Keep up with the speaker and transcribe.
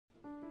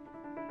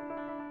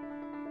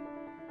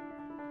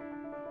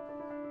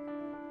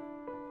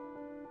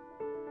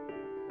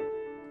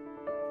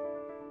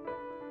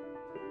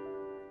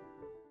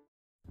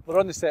We're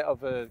on the set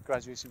of a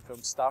graduation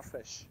film,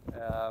 Starfish,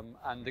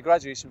 and the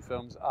graduation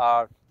films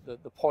are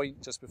the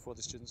point just before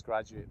the students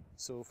graduate.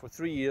 So for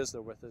 3 years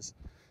they're with us,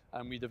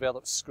 and we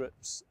develop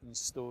scripts and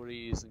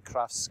stories and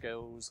craft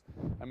skills,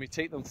 and we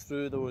take them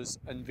through those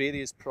in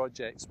various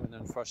projects when they're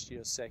in first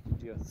year, second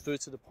year, through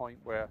to the point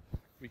where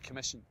we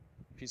commission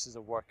pieces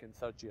of work in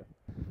third year.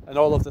 And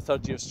all of the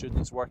third year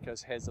students work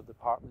as heads of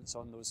departments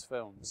on those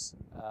films,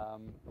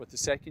 with the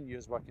second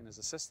years working as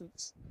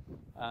assistants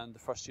and the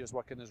first years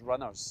working as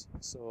runners.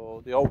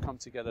 So they all come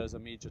together as a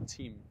major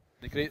team.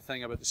 The great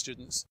thing about the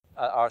students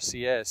at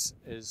RCS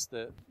is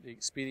that they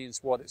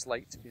experience what it's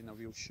like to be in a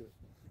real shoot.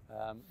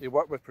 They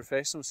work with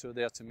professionals who are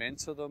there to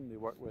mentor them, they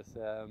work with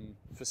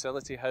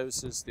facility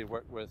houses, they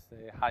work with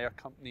hire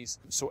companies.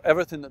 So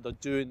everything that they're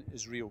doing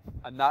is real,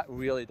 and that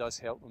really does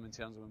help them in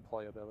terms of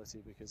employability,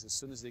 because as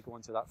soon as they go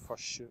into that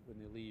first shoot when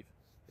they leave,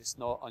 it's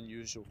not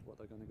unusual what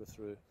they're going to go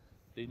through.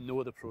 They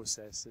know the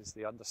processes,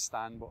 they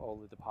understand what all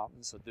the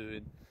departments are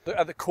doing.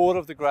 At the core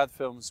of the grad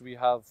films we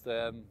have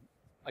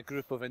a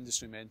group of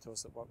industry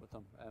mentors that work with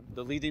them.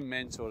 The leading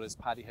mentor is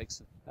Paddy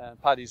Higson.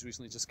 Paddy's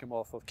recently just come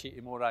off of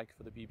Katie Morag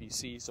for the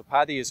BBC. So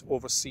Paddy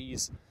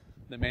oversees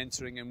the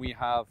mentoring, and we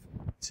have,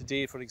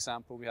 today for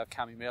example, we have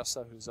Cammy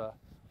Mercer, who's a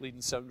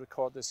leading sound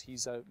recordist.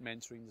 He's out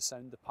mentoring the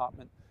sound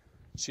department.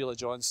 Sheila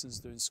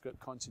Johnson's doing script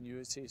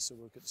continuity, so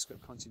we've got the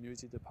script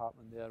continuity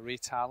department there. Ray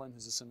Talon,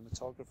 who's a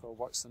cinematographer,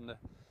 works in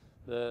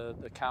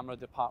the camera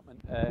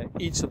department.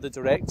 Each of the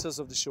directors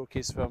of the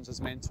showcase films is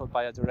mentored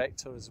by a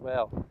director as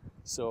well.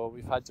 So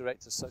we've had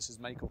directors such as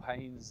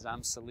McIlwaine,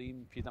 Zam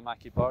Salim, Peter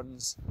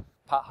Mackie-Burns,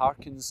 Pat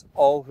Harkins,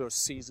 all who are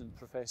seasoned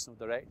professional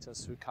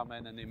directors who come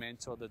in and they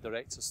mentor the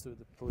directors through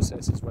the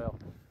process as well.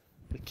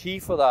 The key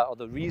for that, or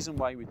the reason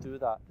why we do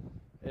that,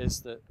 is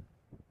that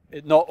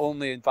it not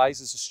only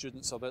advises the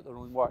students about their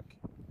own work,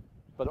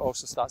 but it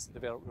also starts to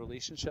develop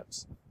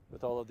relationships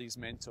with all of these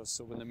mentors.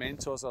 So when the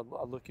mentors are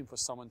looking for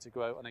someone to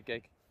go out on a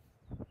gig,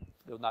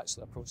 they'll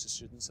naturally approach the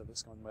students if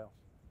it's gone well.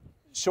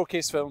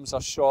 Showcase films are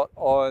shot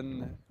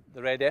on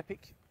the Red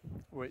Epic,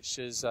 which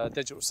is a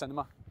digital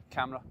cinema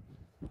camera.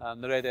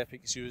 The Red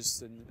Epic is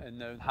used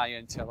in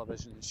high-end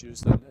television. It's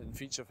used in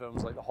feature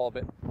films like The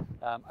Hobbit,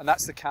 and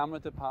that's the camera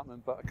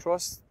department. But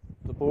across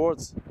the board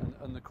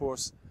in the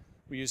course,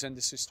 we use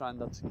industry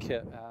standard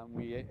kit.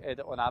 We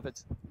edit on Avid,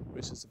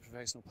 which is a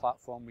professional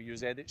platform. We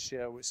use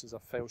EditShare, which is a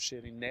file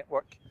sharing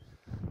network.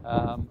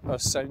 Our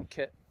sound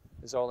kit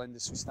is all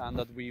industry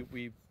standard.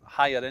 We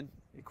hire in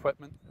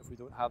equipment if we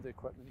don't have the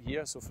equipment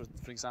here. So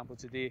for example,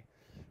 today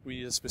we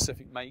need a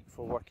specific mic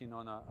for working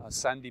on a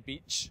sandy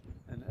beach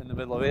in the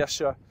middle of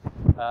Ayrshire.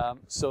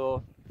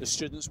 So the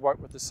students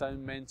work with the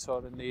sound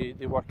mentor, and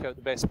they work out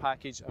the best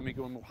package, and we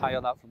go and we'll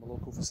hire that from a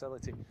local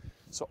facility.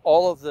 So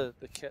all of the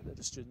kit that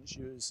the students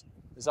use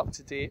is up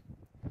to date,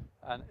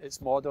 and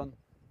it's modern,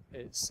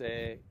 it's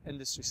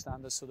industry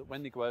standard, so that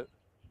when they go out,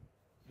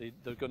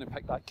 they're going to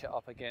pick that kit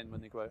up again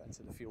when they go out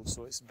into the field.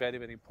 So it's very,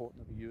 very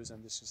important that we use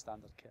industry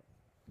standard kit.